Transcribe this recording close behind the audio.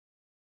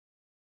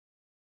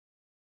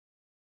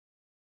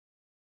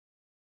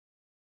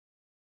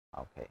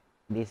Okay,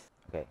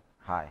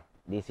 hi,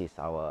 this is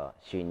our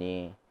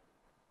Shini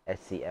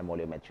SCM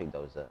volumetric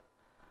doser.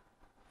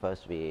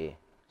 First, we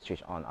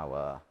switch on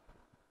our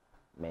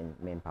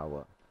main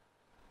power.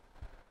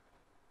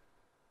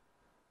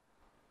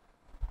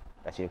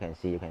 As you can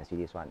see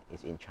this one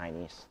is in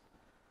Chinese,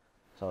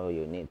 so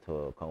you need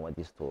to convert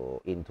this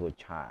into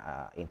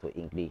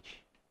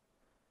English.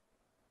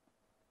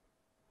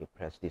 You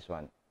press this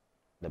one,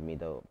 the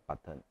middle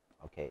button.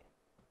 Okay,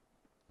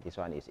 this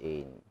one is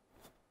in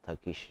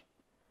Turkish.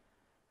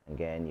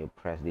 Again, you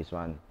press this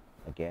one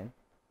again,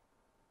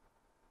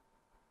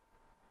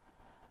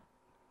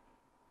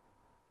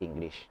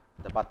 English.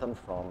 The button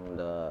from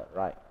the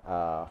right,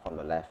 from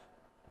the left,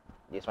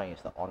 this one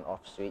is the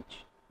on-off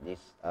switch. This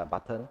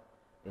button,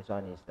 this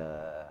one is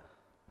the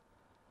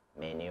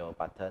menu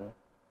button.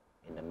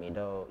 In the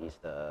middle is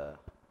the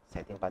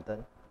setting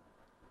button,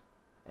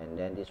 and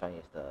then this one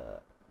is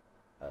the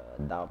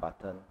down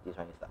button. This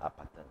one is the up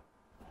button.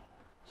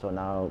 So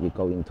now we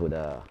go into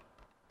the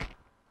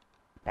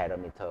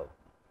parameter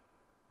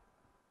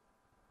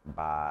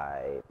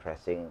by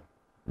pressing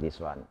this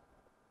one,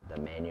 the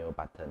menu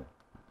button.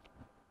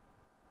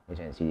 You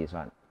can see this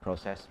one,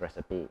 process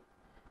recipe.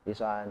 This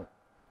one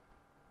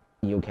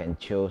you can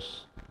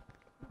choose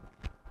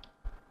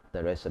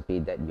the recipe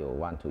that you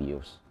want to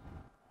use.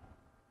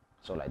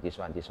 So like this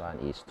one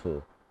is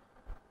 2.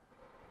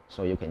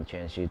 So you can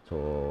change it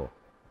to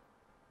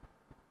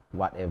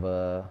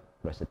whatever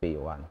recipe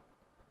you want.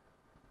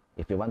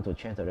 If you want to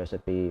change the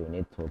recipe, you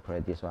need to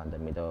press this one, the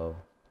middle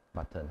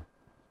button.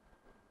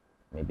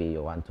 Maybe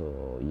you want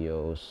to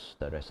use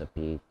the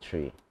recipe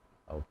 3.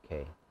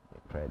 Okay,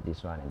 you press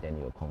this one and then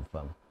you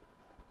confirm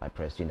by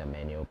pressing the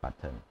menu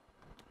button.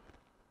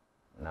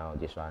 Now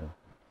this one,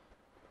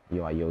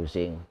 you are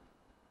using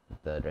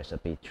the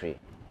recipe 3.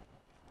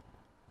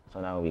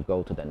 So now we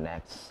go to the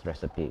next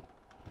recipe.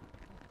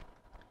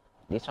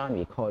 This one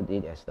we call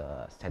it as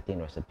the setting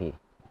recipe.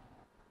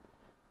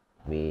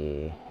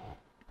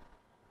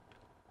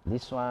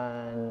 This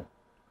one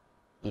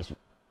is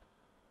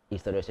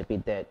the recipe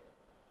that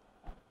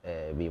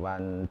we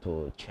want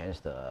to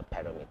change the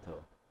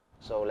parameter.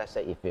 So let's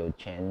say if you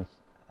change,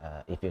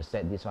 if you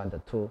set this one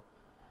to 2,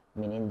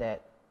 meaning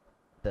that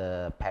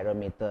the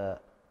parameter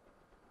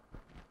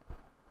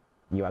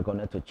you are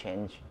going to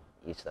change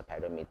is the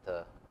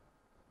parameter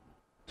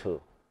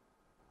 2.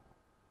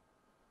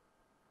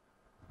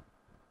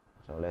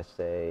 So let's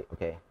say,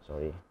 okay,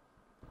 sorry,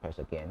 press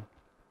again.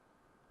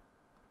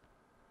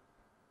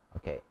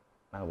 Okay,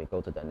 now we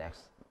go to the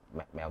next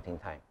melting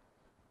time.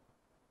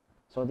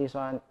 So this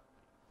one,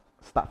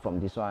 start from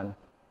this one.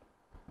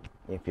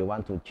 If you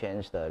want to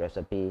change the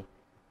recipe,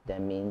 that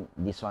means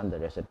this one, the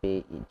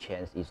recipe it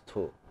changed is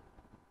 2.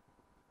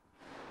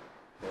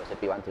 The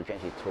recipe want to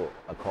change is 2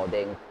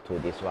 according to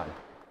this one.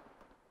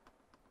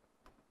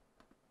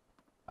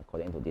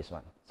 According to this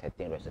one,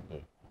 setting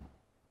recipe.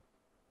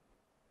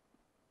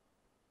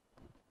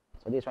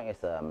 So this one is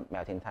the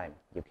melting time.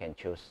 You can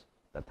choose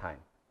the time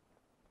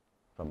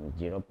from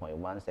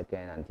 0.1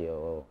 second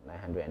until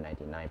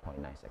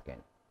 999.9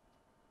 seconds.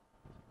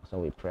 So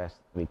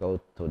we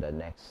go to the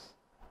next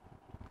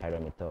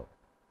parameter,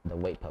 the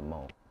weight per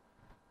mole.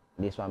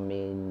 This one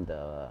means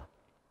the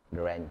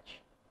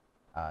range,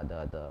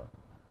 the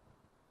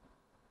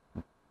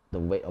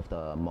weight of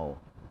the mole.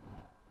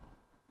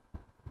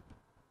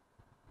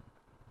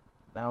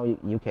 Now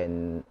you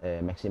can,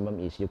 maximum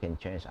is you can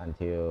change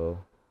until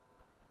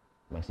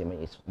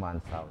maximum is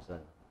 1000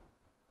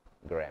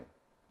 gram.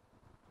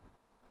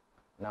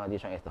 Now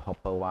this one is the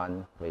Hopper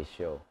 1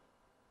 ratio.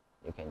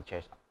 You can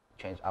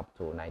change up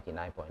to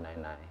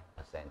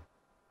 99.99%.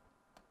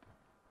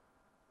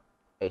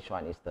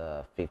 H1 is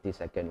the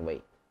 50-second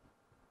wait.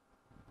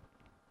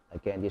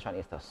 Again, this one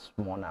is the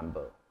small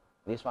number.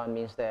 This one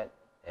means that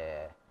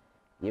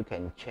you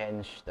can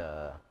change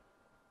the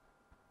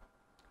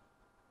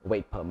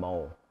weight per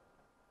mole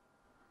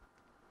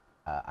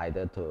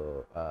either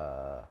to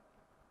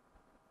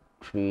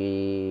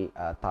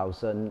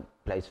 3000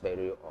 place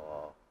value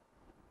or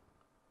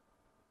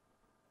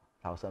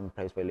 1000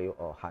 place value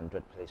or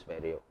 100 place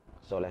value.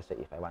 So let's say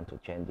if I want to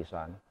change this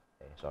one,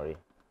 sorry.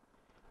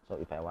 So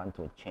if I want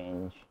to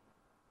change,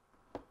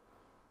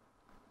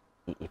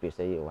 if you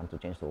say you want to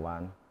change to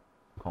 1,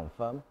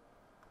 confirm,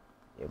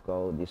 you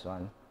go this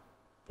one,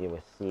 you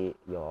will see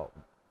your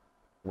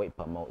weight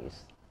per mole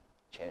is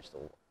changed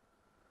to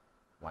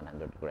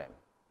 100 gram,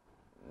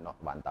 not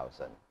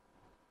 1000.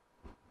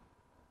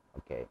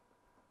 Okay.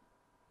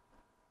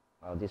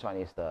 Well, this one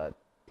is the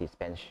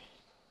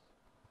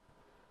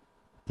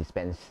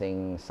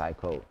dispensing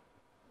cycle.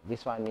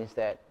 This one means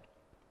that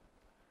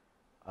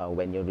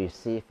when you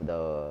receive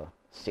the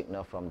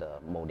signal from the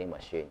molding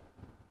machine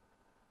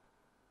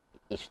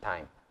each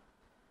time,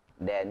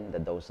 then the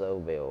doser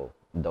will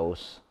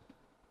dose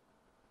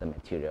the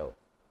material.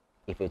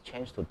 If you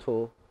change to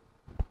 2,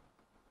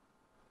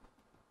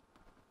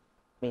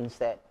 means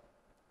that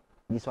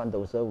this one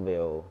doser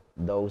will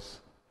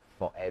dose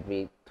for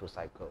every 2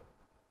 cycle.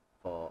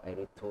 For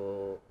every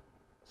 2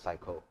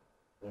 cycle,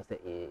 means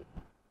that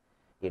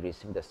it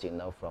receives the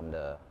signal from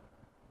the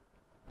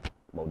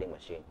molding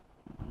machine.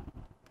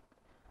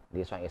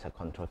 This one is a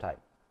control type.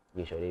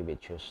 Usually we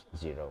choose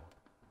 0.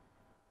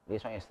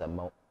 This one is the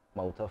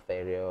motor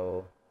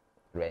failure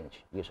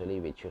range. Usually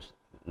we choose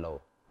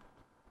low.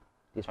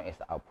 This one is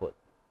the output.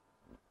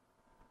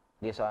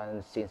 This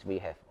one, since we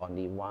have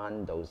only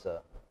one doser,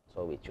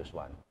 so we choose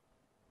 1.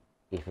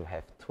 If you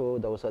have 2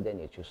 doser, then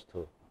you choose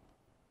 2.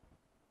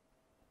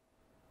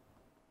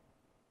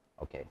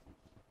 Okay.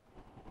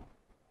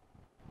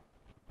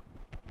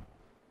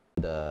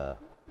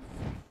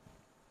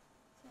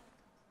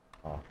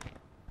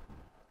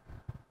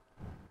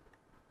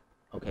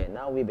 Okay,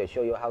 now we will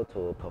show you how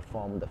to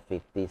perform the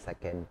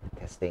 50-second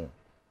testing.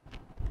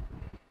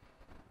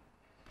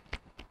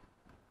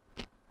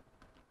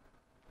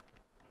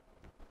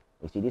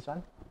 You see this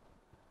one?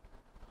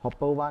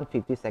 Hopper 1,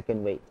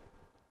 50-second wait.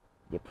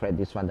 You press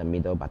this one, the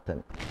middle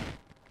button.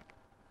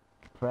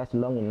 Press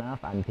long enough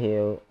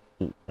until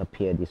it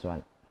appears this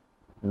one.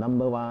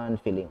 Number 1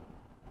 filling.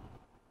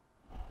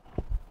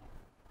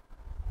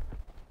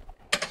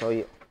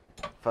 So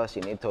first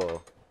you need to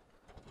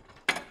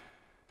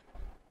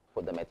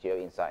put the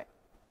material inside.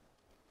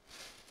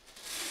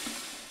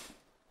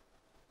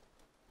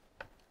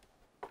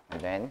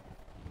 And then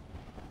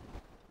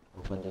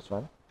open this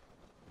one.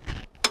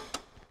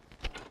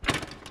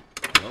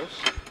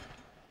 Close.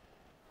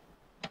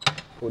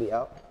 Pull it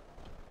out.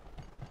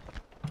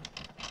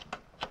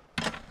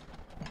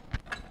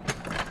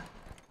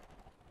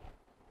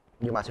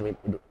 You must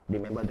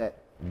remember that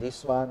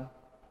this one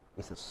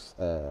is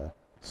a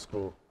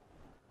screw,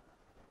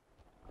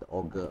 the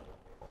auger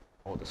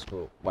or the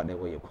screw,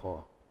 whatever you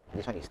call.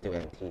 This one is still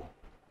empty.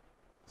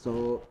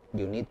 So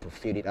you need to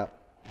fill it up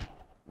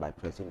by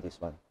pressing this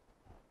one.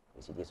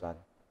 You see this one?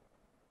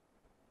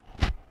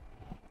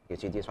 You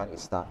see this one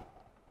is start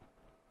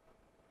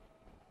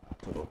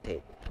to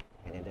rotate,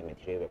 and then the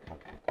material will come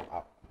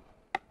out.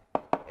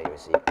 There you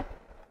see.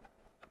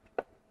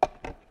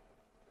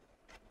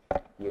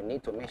 You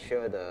need to make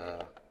sure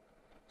the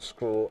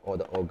screw or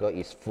the auger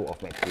is full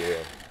of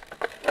material.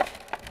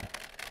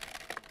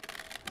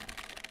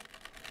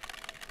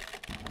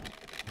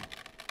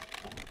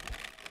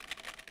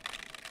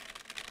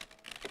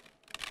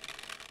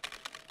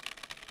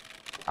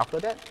 After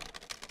that,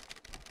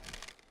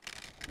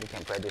 you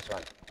can press this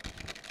one.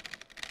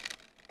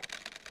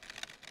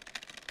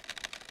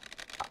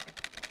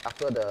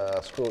 After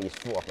the screw is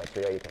full of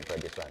material, you can press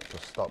this one to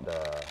stop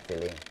the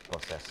filling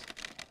process.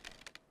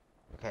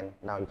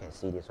 Now you can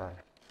see this one.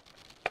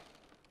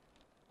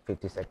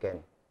 50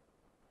 seconds.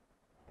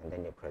 And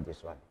then you press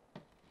this one.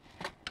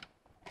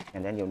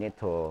 And then you need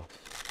to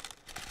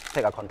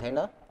take a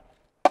container.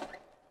 Take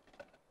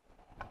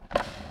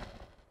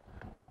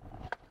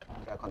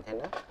a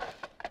container.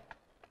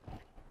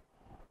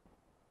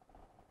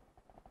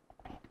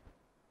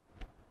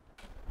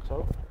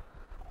 So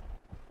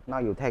now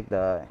you take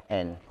the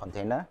end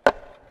container.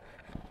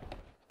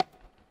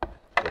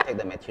 You take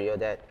the material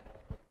that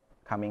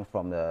coming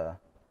from the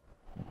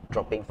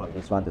dropping from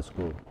this one to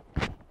screw.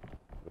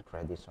 You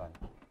press this one.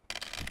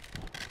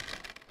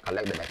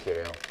 Collect the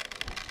material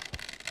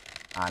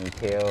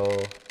until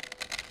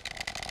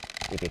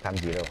it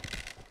becomes 0.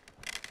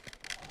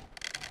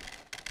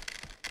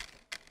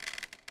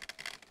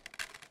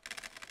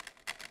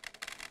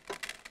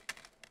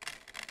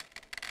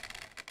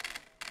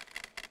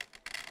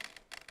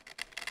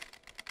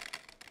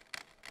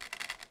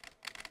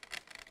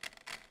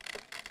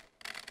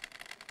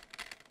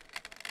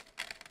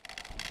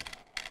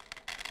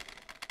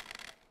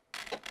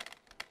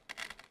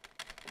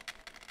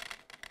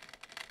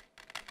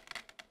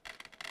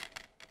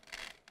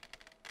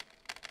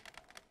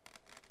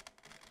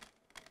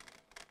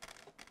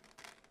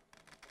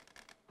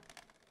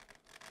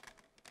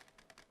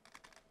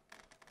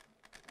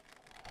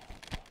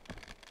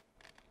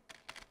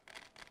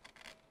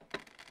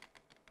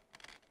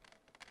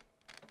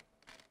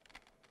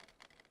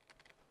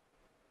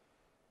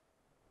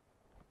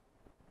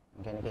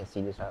 Okay, you can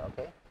see this one,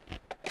 okay?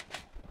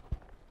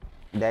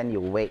 Then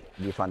you weight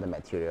this one, the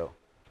material.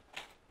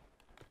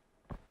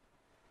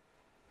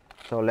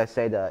 So let's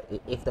say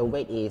if the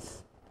weight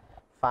is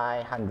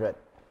 500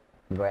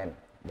 grams,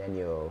 then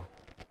you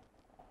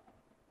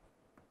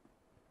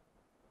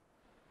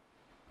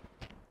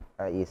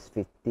is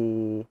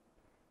 50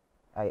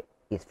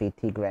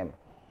 grams.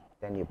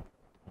 Then you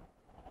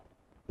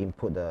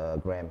input the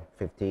gram,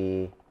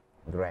 50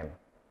 grams.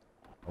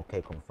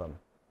 Okay, confirm.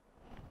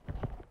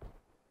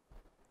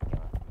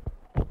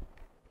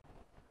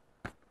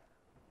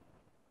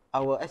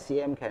 Our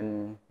SCM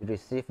can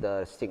receive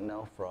the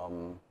signal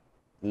from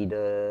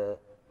either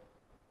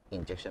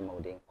injection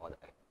molding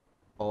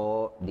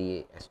or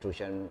the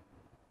extrusion.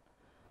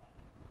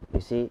 You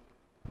see,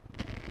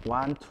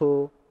 1,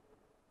 2,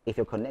 if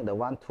you connect the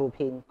 1, 2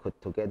 pin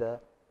together,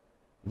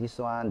 this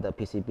one, the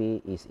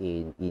PCB is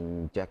in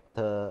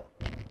injector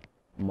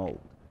mode.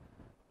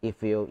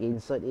 If you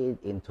insert it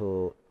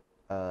into,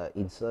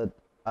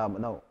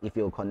 if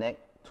you connect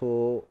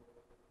 2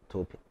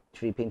 to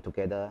 3 pin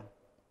together,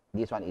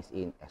 this one is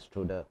in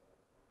extruder.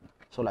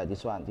 So like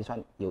this one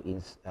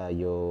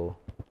you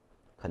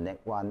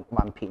connect one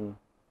pin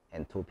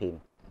and 2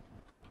 pin.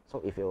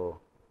 So if you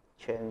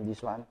change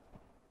this one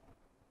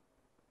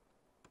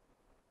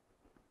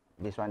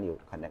you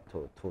connect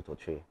to 2 to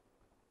 3.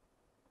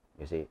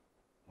 You see,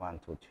 1,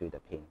 2, 3 the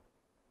pin.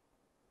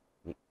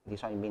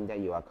 This one means that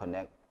you are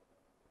connect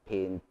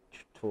pin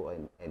 2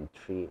 and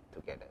 3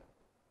 together.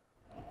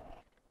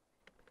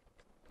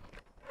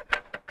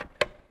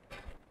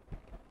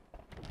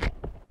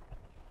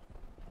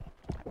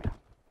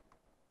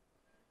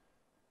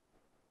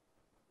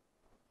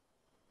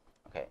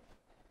 Okay.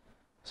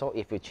 So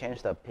if you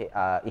change the pin,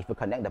 if you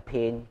connect the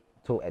pin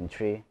 2 and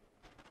 3,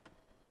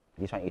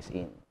 this one is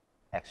in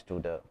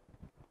extruder.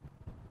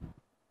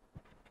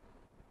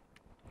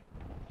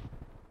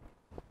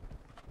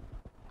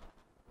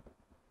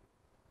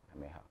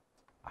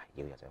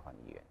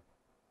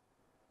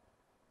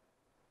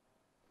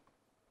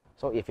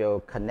 So if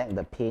you connect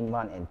the pin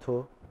 1 and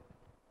 2,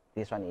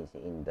 this one is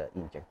in the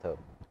injector.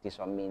 This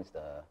one means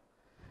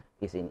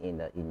is in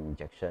the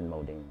injection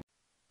molding.